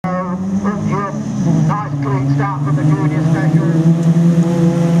Yep. Nice clean start from the Jnr Specials.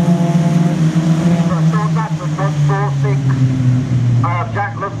 So Sean Bradford won 4-6.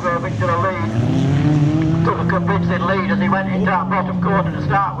 Jack Lovegrove into the lead. Took a convincing lead as he went into that bottom corner to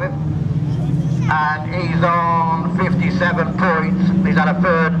start with. And he's on 57 points. He's had a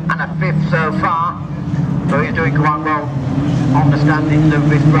third and a fifth so far. So he's doing quite well on the standings of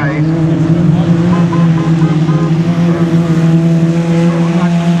this race.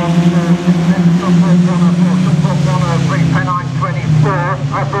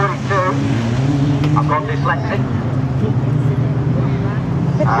 I've got dyslexic.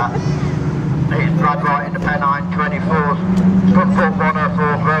 He's right into Pennine 24. Scunthorpe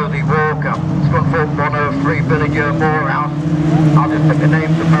 104, Rosie Walker. Scunthorpe 103, Billy Joe Morehouse. I'll just pick the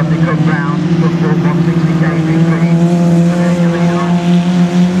names of as they come round. Scunthorpe 160, KB Green.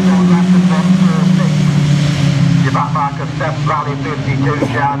 Your back marker 7 Rally 52,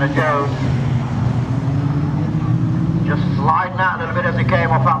 Jnr Jones. Just sliding out a little bit as he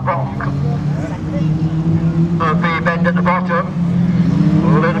came off that bottom. B bend at the bottom.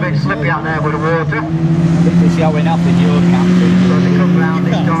 A little bit slippy out there with the water. It's showing up in your captain. So they come round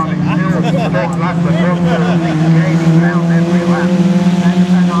this time, it's still Scott Bradford, gaining ground every lap. And the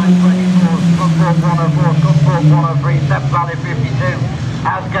Pennine 24, Scunthorpe 104, Scunthorpe 103, 7 Valley 52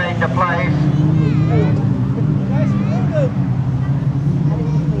 has gained a place.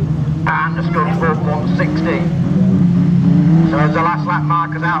 And the Scunthorpe 160. So as the last lap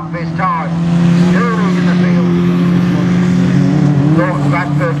markers out this time, still leading the field. Scott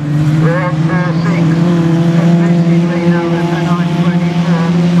Bradford 146. Convincingly now the Pennine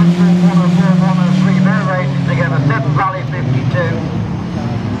 24. Scunthorpe 104, 103. They're racing together. 7 Valley 52.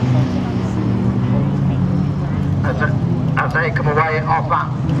 As they come away off that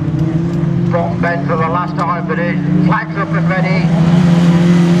bottom bend for the last time, but it flags up and ready.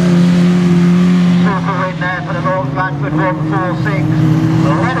 Super win there for the North Bradford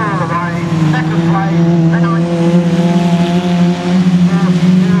 146.